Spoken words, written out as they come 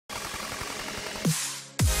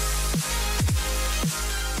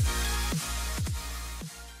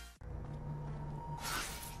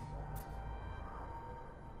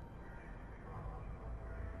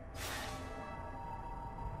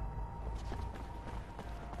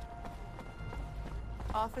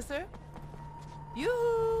Officer?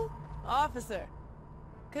 Yoo-hoo! Officer!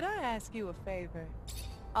 Could I ask you a favor?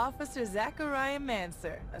 Officer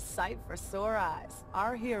Technomancer, a sight for sore eyes.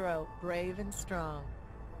 Our hero, brave and strong.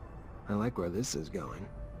 I like where this is going.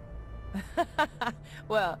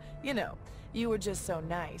 Well, you know, you were just so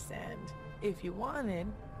nice, and if you wanted,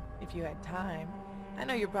 if you had time, I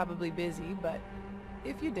know you're probably busy, but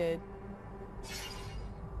if you did...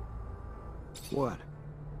 What?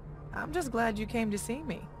 I'm just glad you came to see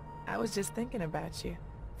me. I was just thinking about you.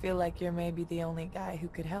 Feel like you're maybe the only guy who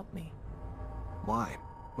could help me. Why?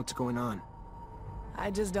 What's going on?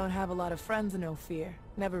 I just don't have a lot of friends in Ophir.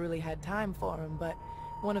 Never really had time for them, but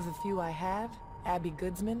one of the few I have, Abby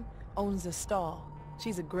Goodsman, owns a stall.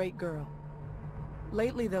 She's a great girl.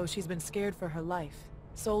 Lately though, she's been scared for her life.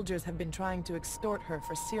 Soldiers have been trying to extort her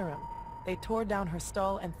for serum. They tore down her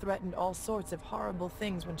stall and threatened all sorts of horrible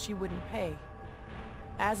things when she wouldn't pay.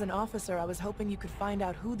 As an officer, I was hoping you could find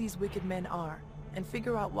out who these wicked men are, and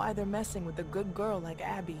figure out why they're messing with a good girl like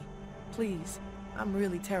Abby. Please, I'm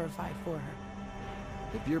really terrified for her.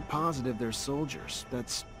 If you're positive they're soldiers,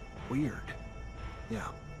 that's weird. Yeah,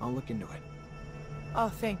 I'll look into it. Oh,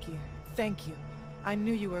 thank you. Thank you. I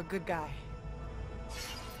knew you were a good guy.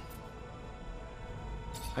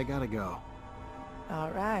 I gotta go.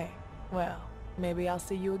 All right. Well, maybe I'll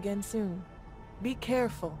see you again soon. Be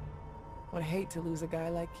careful. Would hate to lose a guy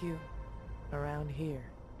like you around here.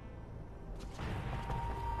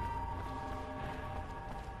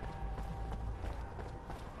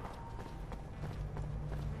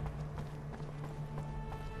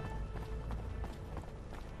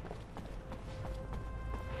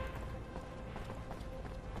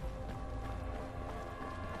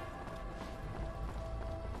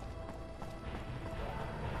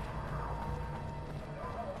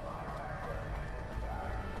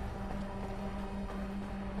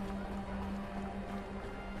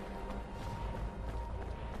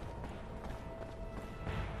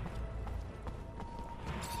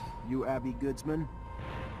 You Abby Goodsman?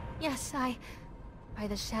 Yes, By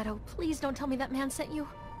the shadow, please don't tell me that man sent you.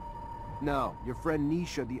 No, your friend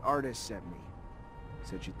Niesha, the artist, sent me.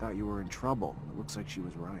 Said she thought you were in trouble. It looks like she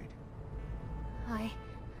was right.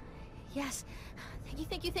 Yes. Thank you,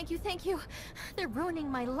 thank you, thank you, thank you. They're ruining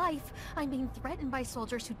my life. I'm being threatened by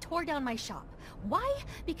soldiers who tore down my shop. Why?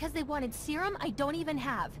 Because they wanted serum I don't even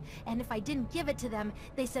have. And if I didn't give it to them,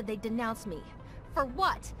 they said they'd denounce me. For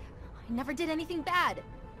what? I never did anything bad.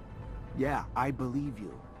 Yeah, I believe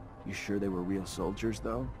you. You sure they were real soldiers,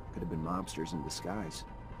 though? Could have been mobsters in disguise.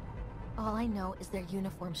 All I know is their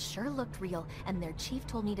uniforms sure looked real, and their chief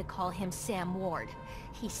told me to call him Sam Ward.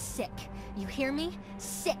 He's sick. You hear me?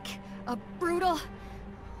 Sick. A brutal...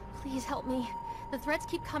 Please help me. The threats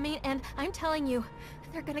keep coming, and I'm telling you,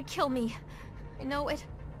 they're gonna kill me. I know it.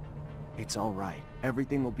 It's all right.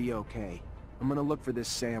 Everything will be okay. I'm gonna look for this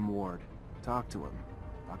Sam Ward. Talk to him.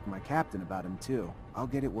 Talk to my captain about him, too. I'll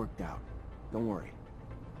get it worked out. Don't worry.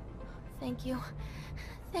 Thank you.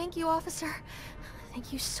 Thank you, officer.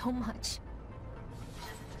 Thank you so much.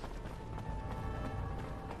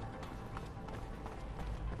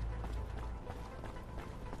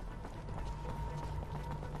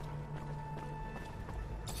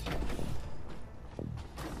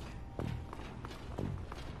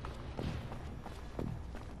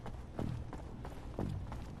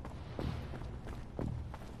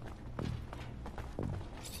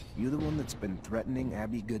 You the one that's been threatening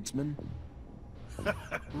Abby Goodsman?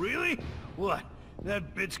 Really? What?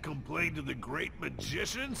 That bitch complained to the great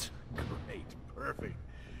magicians? Great, perfect.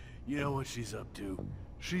 You know what she's up to?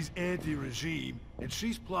 She's anti-regime, and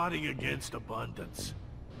she's plotting against abundance.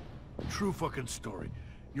 True fucking story.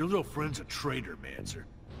 Your little friend's a traitor, Mancer.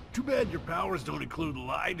 Too bad your powers don't include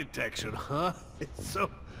lie detection, huh?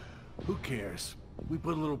 So, who cares? We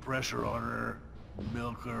put a little pressure on her,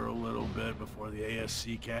 milk her a little bit before the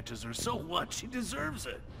ASC catches her. So what? She deserves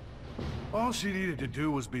it. All she needed to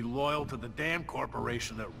do was be loyal to the damn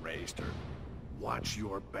corporation that raised her. Watch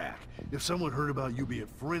your back. If someone heard about you being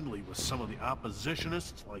friendly with some of the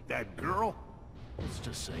oppositionists, like that girl, let's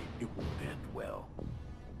just say it won't end well.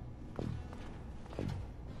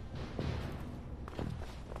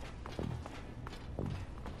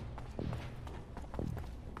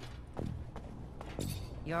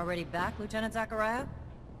 You already back, Lieutenant Zachariah?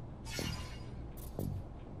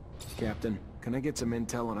 Captain, can I get some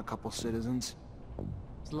intel on a couple citizens?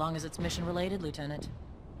 As long as it's mission-related, Lieutenant.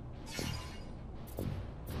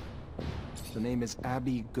 The name is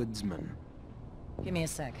Abby Goodsman. Give me a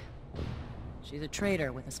sec. She's a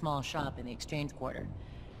trader with a small shop in the Exchange Quarter.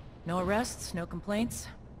 No arrests, no complaints,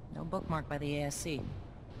 no bookmark by the ASC. You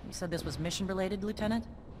said this was mission-related, Lieutenant?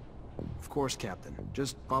 Of course, Captain.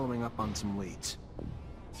 Just following up on some leads.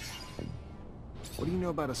 What do you know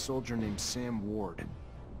about a soldier named Sam Ward?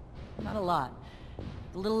 Not a lot.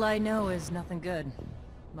 The little I know is nothing good.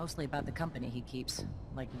 Mostly about the company he keeps,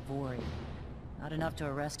 like Vori. Not enough to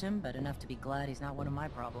arrest him, but enough to be glad he's not one of my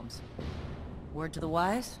problems. Word to the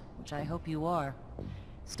wise, which I hope you are.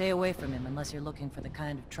 Stay away from him unless you're looking for the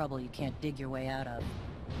kind of trouble you can't dig your way out of.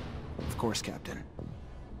 Of course, Captain.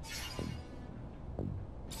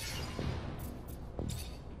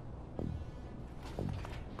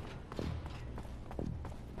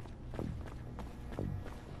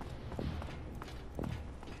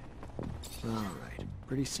 Alright,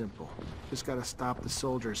 pretty simple. Just gotta stop the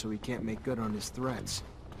soldier so he can't make good on his threats.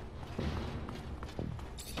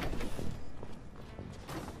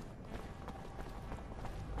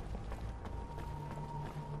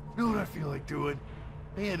 You know what I feel like doing?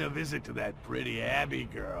 Paying a visit to that pretty Abby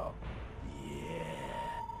girl. Yeah.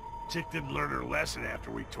 Chick didn't learn her lesson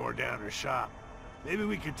after we tore down her shop. Maybe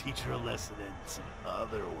we could teach her a lesson in some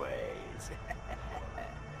other ways.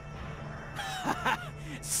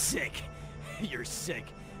 Sick. You're sick.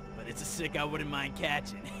 But it's a sick I wouldn't mind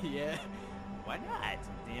catching, yeah? Why not?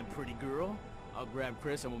 Damn pretty girl. I'll grab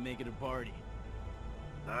Chris and we'll make it a party.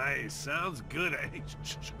 Nice. Sounds good. Hey,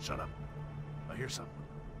 shut up. I hear something.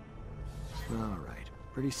 Alright,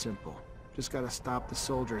 pretty simple. Just gotta stop the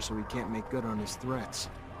soldier so he can't make good on his threats.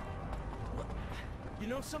 You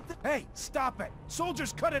know something? Hey, stop it!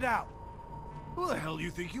 Soldiers, cut it out! Who the hell do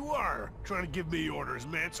you think you are? Trying to give me orders,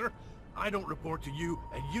 Mancer? I don't report to you,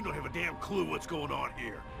 and you don't have a damn clue what's going on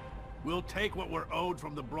here. We'll take what we're owed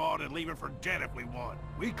from the Broad and leave it for dead if we want.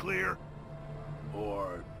 We clear?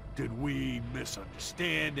 Or did we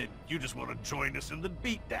misunderstand and you just want to join us in the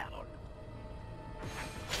beatdown?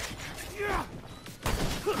 Yeah!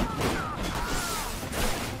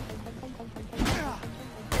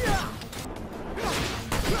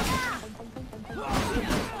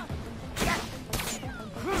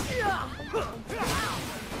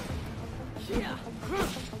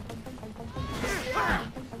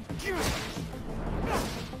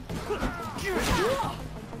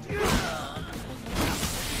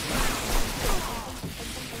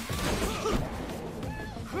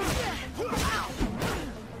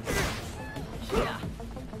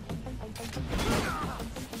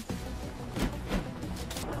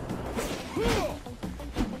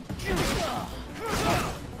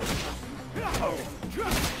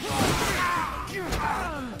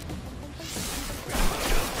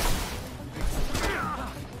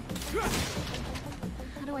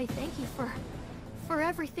 How do I thank you for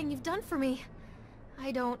everything you've done for me?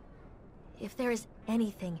 I don't... If there is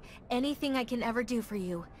anything I can ever do for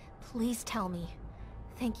you, please tell me.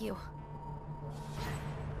 Thank you.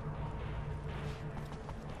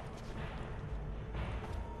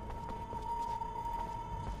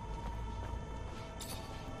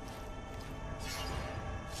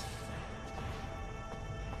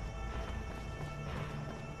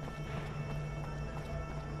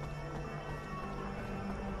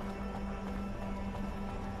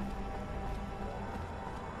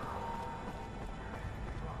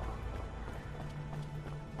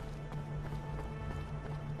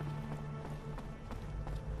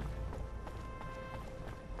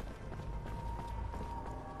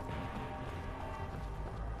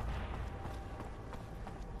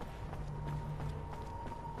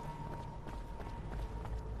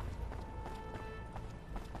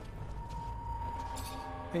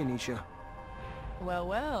 Hey, Niesha. Well,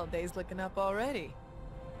 well, day's looking up already.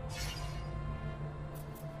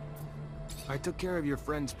 I took care of your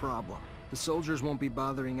friend's problem. The soldiers won't be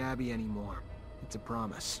bothering Abby anymore. It's a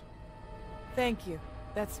promise. Thank you.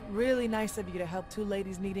 That's really nice of you to help two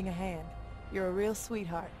ladies needing a hand. You're a real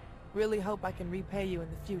sweetheart. Really hope I can repay you in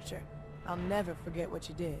the future. I'll never forget what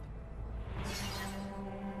you did.